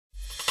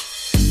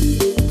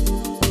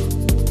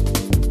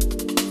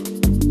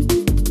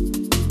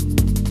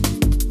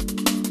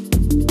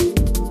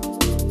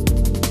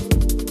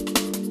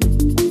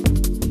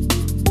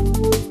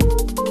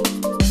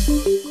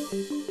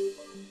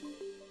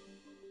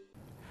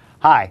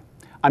Hi,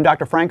 I'm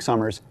Dr. Frank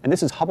Summers, and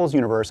this is Hubble's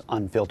Universe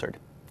Unfiltered.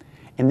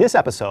 In this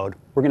episode,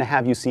 we're going to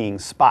have you seeing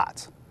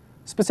spots,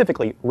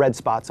 specifically red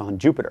spots on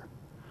Jupiter.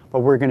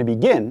 But we're going to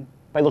begin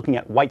by looking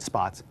at white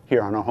spots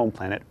here on our home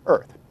planet,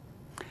 Earth.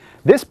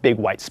 This big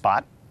white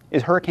spot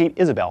is Hurricane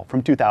Isabel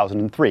from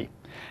 2003.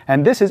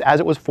 And this is as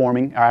it was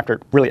forming,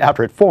 after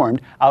it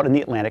formed, out in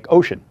the Atlantic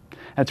Ocean.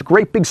 And it's a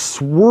great big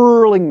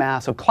swirling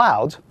mass of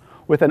clouds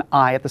with an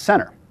eye at the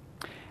center.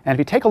 And if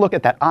you take a look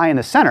at that eye in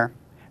the center,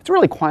 it's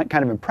really quite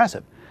kind of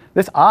impressive.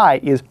 This eye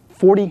is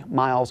 40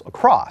 miles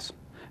across.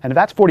 And if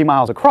that's 40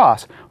 miles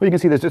across, well, you can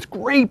see there's this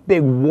great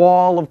big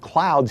wall of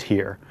clouds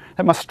here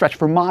that must stretch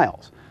for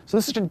miles. So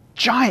this is a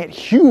giant,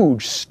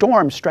 huge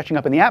storm stretching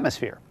up in the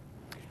atmosphere.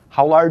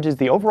 How large is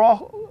the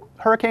overall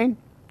hurricane?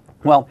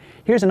 Well,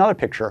 here's another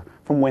picture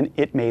from when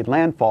it made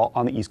landfall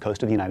on the east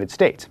coast of the United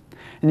States.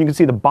 And you can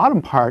see the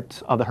bottom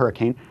parts of the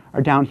hurricane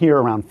are down here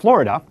around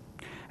Florida,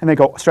 and they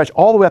stretch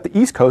all the way up the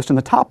east coast, and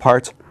the top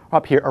parts are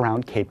up here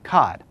around Cape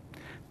Cod.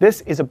 This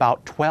is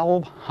about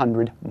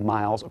 1,200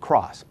 miles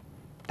across.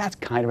 That's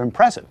kind of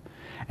impressive.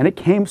 And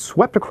it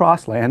swept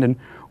across land, and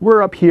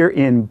we're up here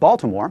in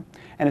Baltimore,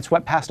 and it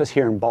swept past us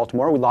here in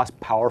Baltimore. We lost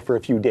power for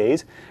a few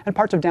days, and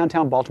parts of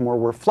downtown Baltimore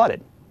were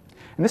flooded.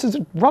 And this is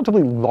a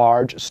relatively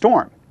large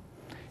storm.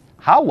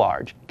 How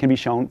large can be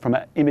shown from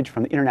an image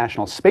from the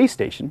International Space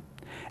Station.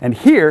 And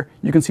here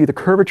you can see the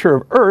curvature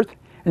of Earth,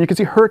 and you can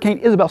see Hurricane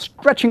Isabel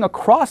stretching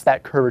across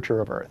that curvature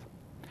of Earth.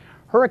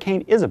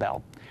 Hurricane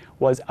Isabel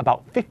was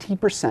about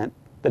 15%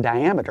 the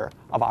diameter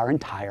of our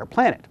entire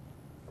planet.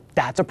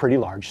 That's a pretty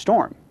large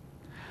storm.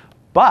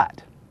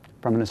 But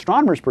from an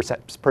astronomer's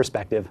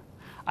perspective,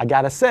 I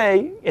gotta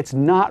say, it's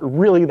not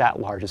really that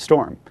large a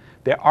storm.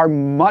 There are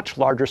much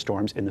larger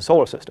storms in the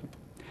solar system.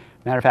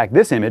 Matter of fact,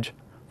 this image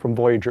from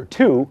Voyager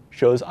 2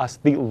 shows us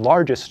the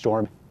largest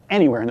storm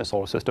anywhere in the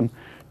solar system,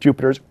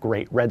 Jupiter's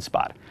Great Red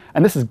Spot.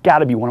 And this has got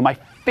to be one of my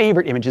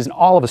favorite images in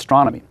all of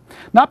astronomy.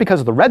 Not because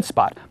of the red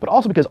spot, but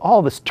also because all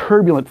of this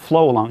turbulent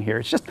flow along here.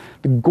 It's just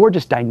the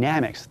gorgeous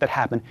dynamics that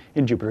happen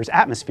in Jupiter's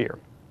atmosphere.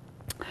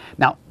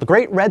 Now, the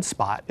Great Red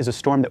Spot is a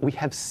storm that we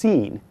have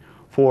seen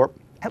for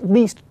at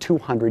least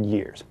 200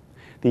 years.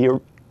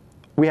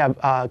 We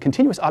have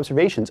continuous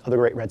observations of the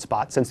Great Red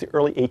Spot since the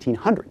early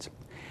 1800s.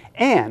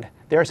 And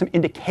there are some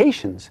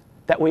indications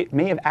that we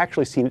may have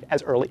actually seen it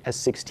as early as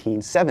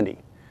 1670.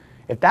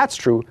 If that's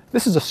true,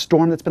 this is a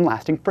storm that's been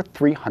lasting for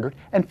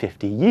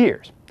 350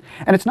 years.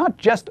 And it's not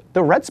just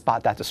the red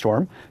spot that's a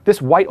storm.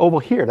 This white oval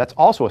here, that's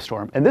also a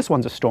storm. And this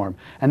one's a storm.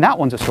 And that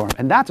one's a storm.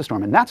 And that's a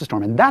storm. And that's a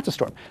storm. And that's a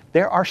storm.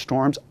 There are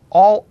storms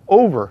all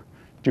over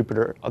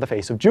Jupiter, or the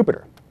face of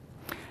Jupiter.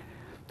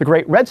 The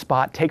Great Red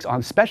Spot takes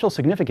on special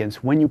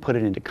significance when you put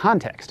it into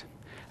context.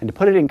 And to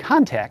put it in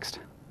context,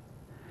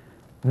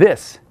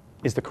 this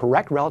is the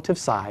correct relative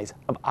size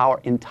of our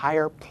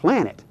entire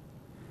planet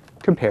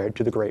compared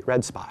to the Great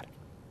Red Spot.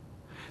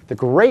 The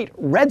Great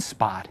Red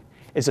Spot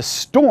is a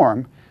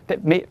storm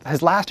that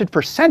has lasted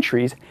for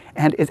centuries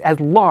and is as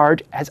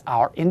large as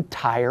our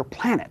entire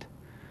planet.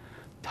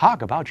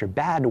 Talk about your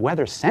bad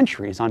weather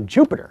centuries on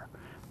Jupiter.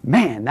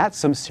 Man, that's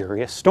some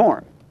serious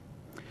storm.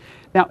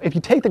 Now, if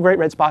you take the Great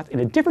Red Spot in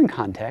a different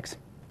context,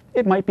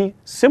 it might be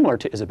similar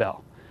to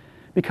Isabel.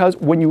 Because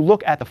when you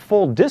look at the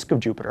full disk of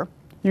Jupiter,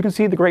 you can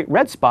see the Great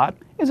Red Spot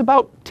is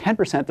about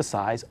 10% the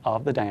size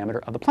of the diameter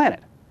of the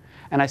planet.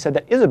 And I said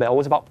that Isabel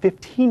was about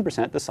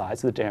 15% the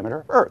size of the diameter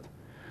of Earth.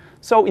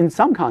 So in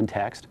some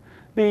context,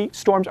 the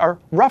storms are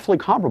roughly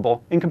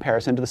comparable in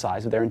comparison to the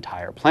size of their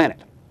entire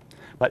planet.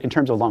 But in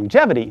terms of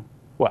longevity,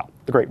 well,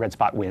 the Great Red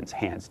Spot wins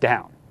hands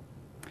down.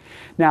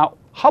 Now,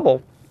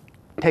 Hubble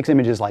takes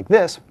images like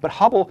this, but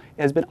Hubble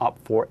has been up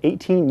for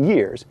 18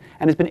 years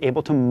and has been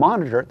able to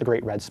monitor the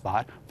Great Red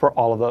Spot for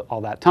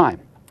all that time.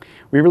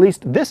 We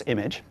released this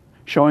image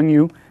showing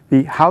you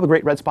how the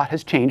Great Red Spot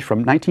has changed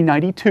from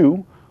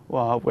 1992,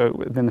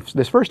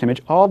 this first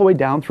image, all the way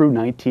down through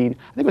I think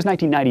it was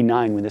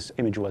 1999 when this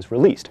image was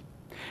released.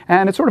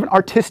 And it's sort of an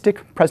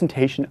artistic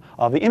presentation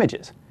of the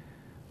images.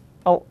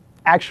 Well,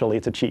 actually,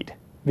 it's a cheat,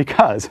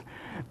 because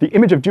the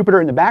image of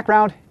Jupiter in the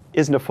background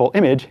isn't a full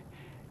image.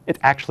 It's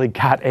actually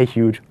got a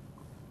huge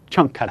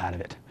chunk cut out of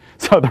it.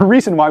 So the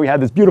reason why we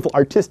had this beautiful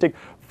artistic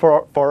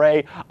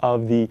foray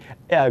of the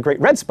Great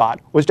Red Spot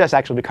was just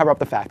actually to cover up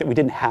the fact that we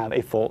didn't have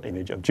a full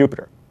image of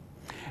Jupiter.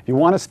 If you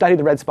want to study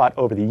the red spot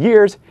over the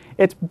years,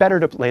 it's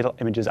better to lay the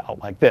images out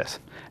like this.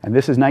 And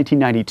this is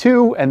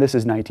 1992, and this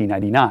is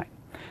 1999.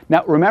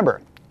 Now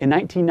remember, in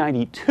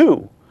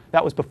 1992,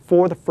 that was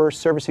before the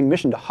first servicing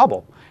mission to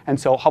Hubble, and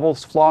so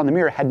Hubble's flaw in the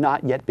mirror had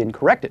not yet been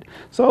corrected.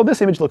 So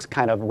this image looks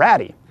kind of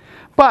ratty.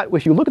 But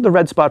if you look at the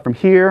red spot from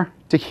here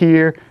to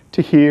here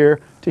to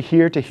here to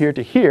here to here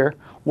to here,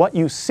 what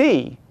you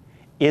see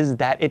is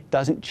that it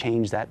doesn't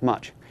change that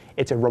much.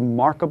 It's a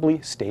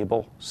remarkably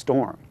stable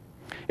storm.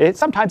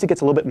 Sometimes it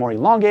gets a little bit more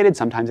elongated,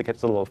 sometimes it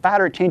gets a little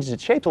fatter, it changes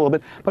its shape a little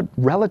bit, but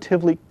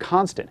relatively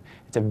constant.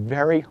 It's a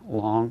very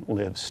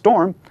long-lived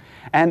storm,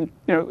 and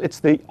it's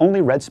the only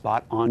red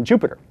spot on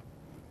Jupiter.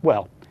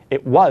 Well,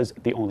 it was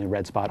the only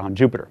red spot on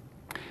Jupiter,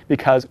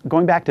 because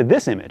going back to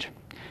this image,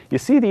 You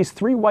see these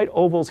three white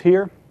ovals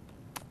here?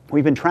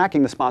 We've been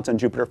tracking the spots on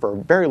Jupiter for a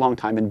very long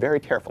time and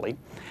very carefully.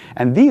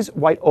 And these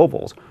white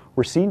ovals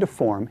were seen to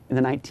form in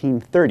the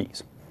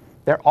 1930s.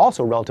 They're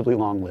also relatively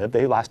long-lived.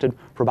 They lasted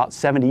for about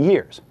 70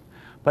 years.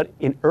 But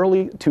in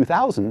early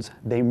 2000s,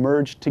 they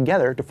merged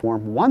together to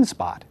form one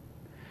spot.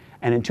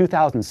 And in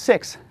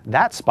 2006,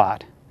 that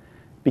spot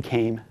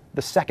became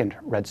the second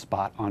red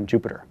spot on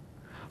Jupiter.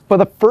 For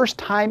the first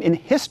time in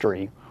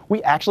history,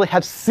 we actually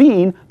have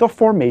seen the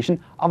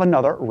formation of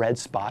another red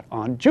spot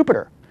on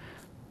Jupiter.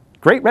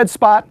 Great red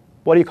spot,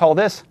 what do you call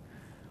this?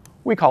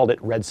 We called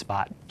it red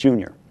spot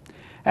junior.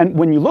 And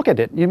when you look at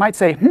it, you might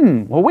say,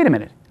 well, wait a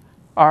minute.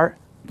 Are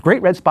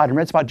great red spot and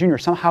red spot junior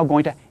somehow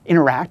going to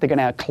interact? They're going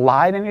to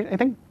collide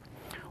anything?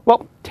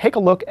 Well, take a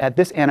look at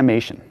this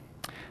animation.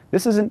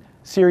 This is a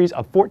series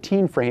of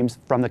 14 frames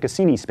from the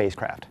Cassini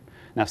spacecraft.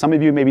 Now, some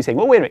of you may be saying,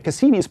 well, wait a minute,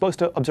 Cassini is supposed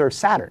to observe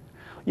Saturn.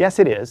 Yes,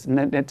 it is,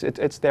 and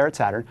it's there at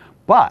Saturn.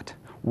 But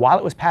while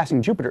it was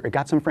passing Jupiter, it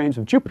got some frames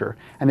of Jupiter,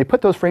 and they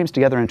put those frames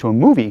together into a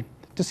movie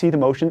to see the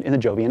motion in the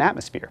Jovian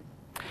atmosphere.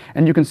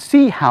 And you can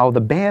see how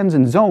the bands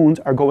and zones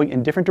are going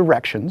in different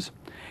directions,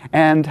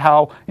 and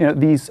how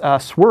these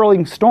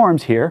swirling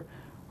storms here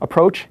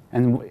approach,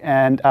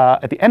 and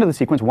at the end of the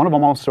sequence, one of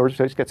them also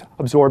gets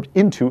absorbed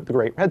into the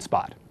great red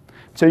spot.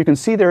 So you can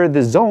see there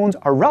the zones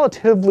are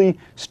relatively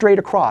straight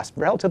across,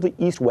 relatively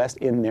east-west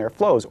in their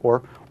flows,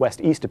 or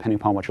west-east depending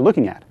upon what you're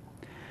looking at.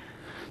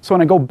 So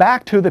when I go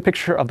back to the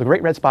picture of the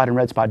great red spot and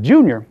red spot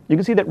junior, you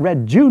can see that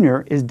red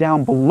junior is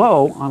down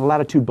below, on a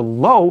latitude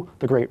below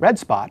the great red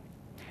spot,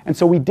 and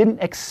so we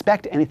didn't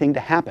expect anything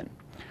to happen.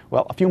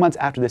 Well, a few months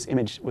after this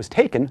image was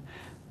taken,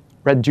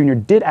 red junior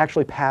did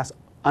actually pass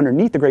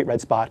underneath the great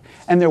red spot,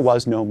 and there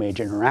was no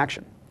major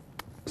interaction.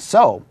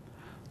 So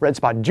red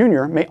spot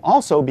junior may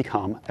also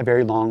become a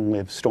very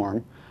long-lived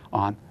storm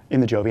in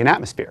the Jovian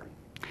atmosphere.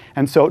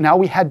 And so now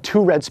we had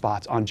two red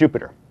spots on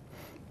Jupiter.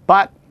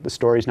 But the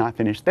story's not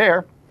finished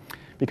there,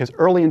 because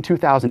early in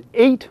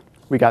 2008,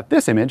 we got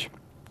this image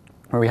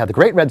where we had the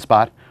great red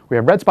spot, we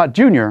have red spot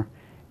junior,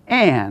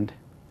 and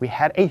we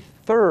had a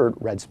third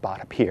red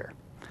spot appear.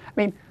 I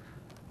mean,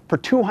 for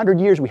 200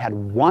 years, we had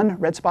one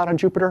red spot on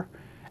Jupiter,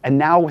 and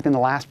now within the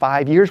last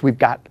 5 years, we've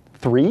got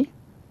three.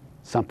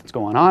 Something's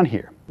going on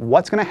here.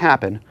 What's going to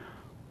happen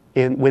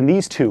when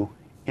these two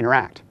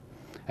interact?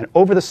 And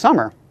over the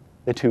summer,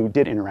 the two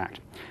did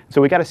interact.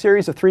 So we got a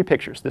series of three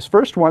pictures. This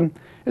first one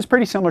is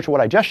pretty similar to what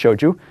I just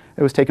showed you.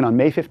 It was taken on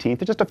May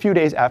 15th, just a few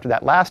days after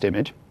that last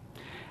image.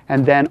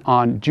 And then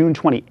on June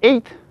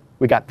 28th,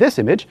 we got this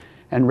image,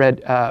 and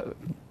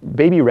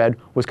baby red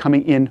was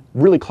coming in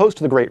really close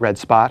to the great red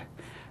spot.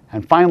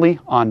 And finally,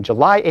 on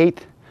July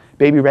 8th,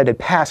 baby red had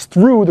passed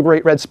through the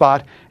great red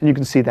spot, and you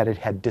can see that it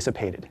had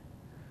dissipated.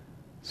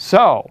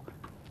 So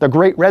the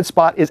great red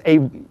spot is a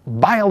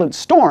violent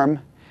storm,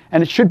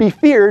 and it should be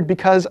feared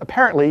because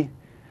apparently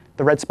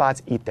the red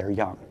spots eat their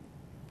young.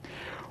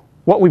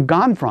 What we've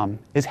gone from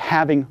is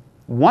having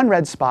one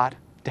red spot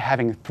to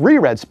having three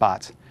red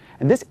spots,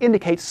 and this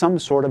indicates some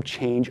sort of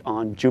change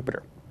on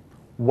Jupiter.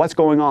 What's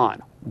going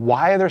on?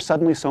 Why are there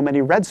suddenly so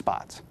many red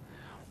spots?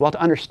 Well, to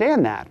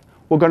understand that,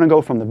 we're going to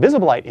go from the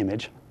visible light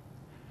image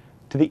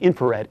to the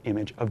infrared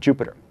image of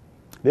Jupiter.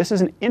 This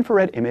is an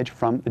infrared image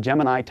from the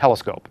Gemini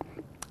telescope.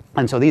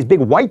 And so these big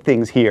white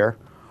things here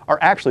are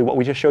actually what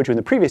we just showed you in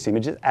the previous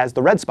images as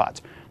the red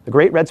spots, the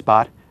great red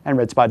spot and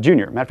red spot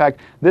junior. Matter of fact,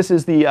 this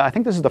is I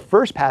think this is the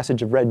first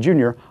passage of red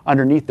junior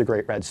underneath the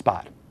great red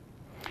spot.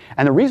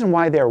 And the reason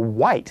why they're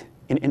white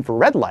in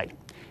infrared light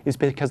is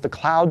because the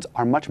clouds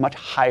are much, much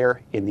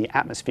higher in the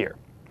atmosphere.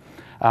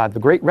 The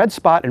great red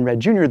spot and red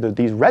junior,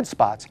 these red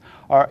spots,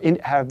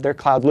 have their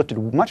clouds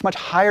lifted much, much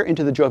higher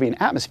into the Jovian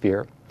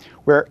atmosphere,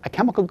 where a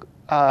chemical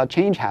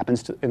change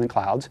happens in the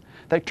clouds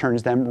that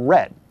turns them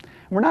red.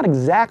 We're not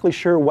exactly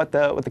sure what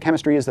the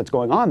chemistry is that's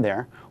going on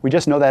there. We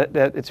just know that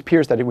it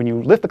appears that when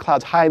you lift the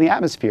clouds high in the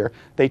atmosphere,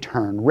 they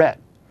turn red.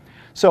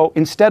 So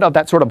instead of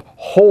that sort of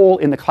hole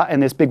in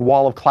this big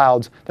wall of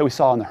clouds that we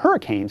saw in the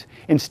hurricanes,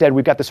 instead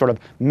we've got this sort of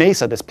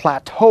mesa, this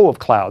plateau of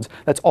clouds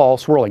that's all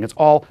swirling. It's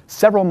all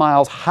several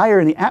miles higher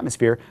in the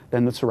atmosphere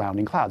than the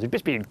surrounding clouds. It'd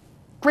just be a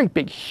great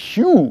big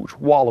huge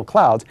wall of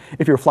clouds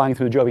if you were flying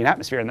through the Jovian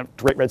atmosphere and the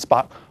great red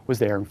spot was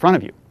there in front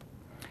of you.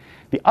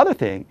 The other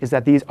thing is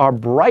that these are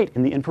bright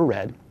in the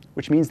infrared,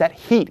 which means that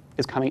heat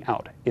is coming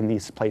out in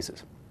these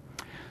places.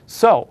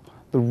 So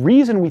the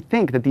reason we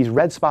think that these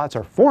red spots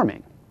are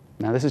forming,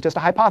 now this is just a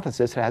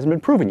hypothesis, it hasn't been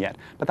proven yet,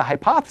 but the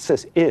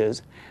hypothesis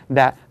is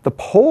that the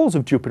poles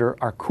of Jupiter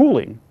are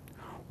cooling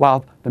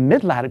while the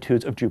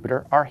mid-latitudes of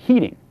Jupiter are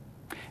heating.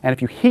 And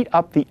if you heat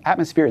up the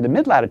atmosphere in the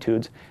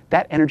mid-latitudes,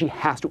 that energy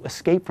has to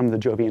escape from the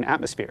Jovian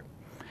atmosphere.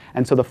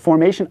 And so the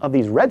formation of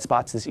these red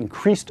spots, this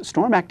increased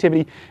storm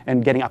activity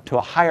and getting up to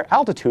a higher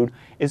altitude,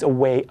 is a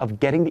way of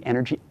getting the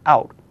energy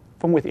out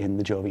from within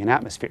the Jovian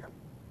atmosphere.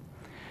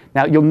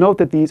 Now you'll note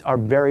that these are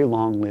very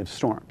long-lived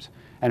storms.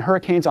 And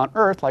hurricanes on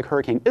Earth, like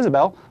Hurricane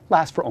Isabel,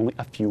 last for only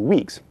a few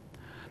weeks.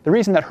 The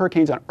reason that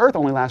hurricanes on Earth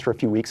only last for a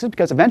few weeks is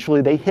because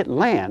eventually they hit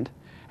land,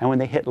 and when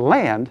they hit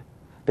land,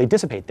 they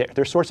dissipate.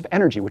 Their source of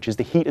energy, which is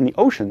the heat in the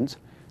oceans,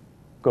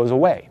 goes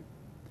away.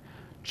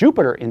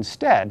 Jupiter,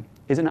 instead,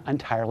 is an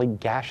entirely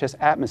gaseous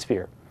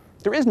atmosphere.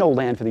 There is no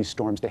land for these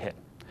storms to hit.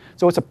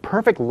 So it's a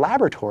perfect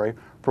laboratory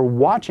for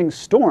watching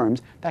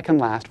storms that can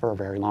last for a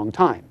very long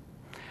time.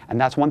 And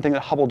that's one thing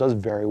that Hubble does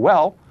very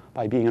well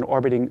by being an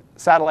orbiting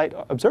satellite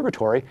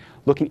observatory,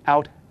 looking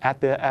out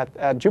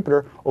at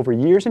Jupiter over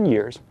years and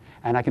years.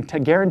 And I can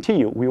guarantee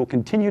you we will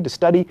continue to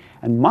study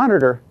and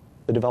monitor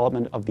the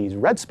development of these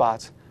red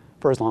spots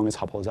for as long as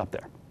Hubble is up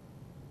there.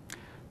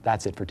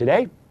 That's it for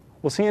today.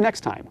 We'll see you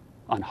next time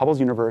on Hubble's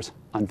Universe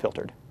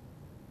Unfiltered.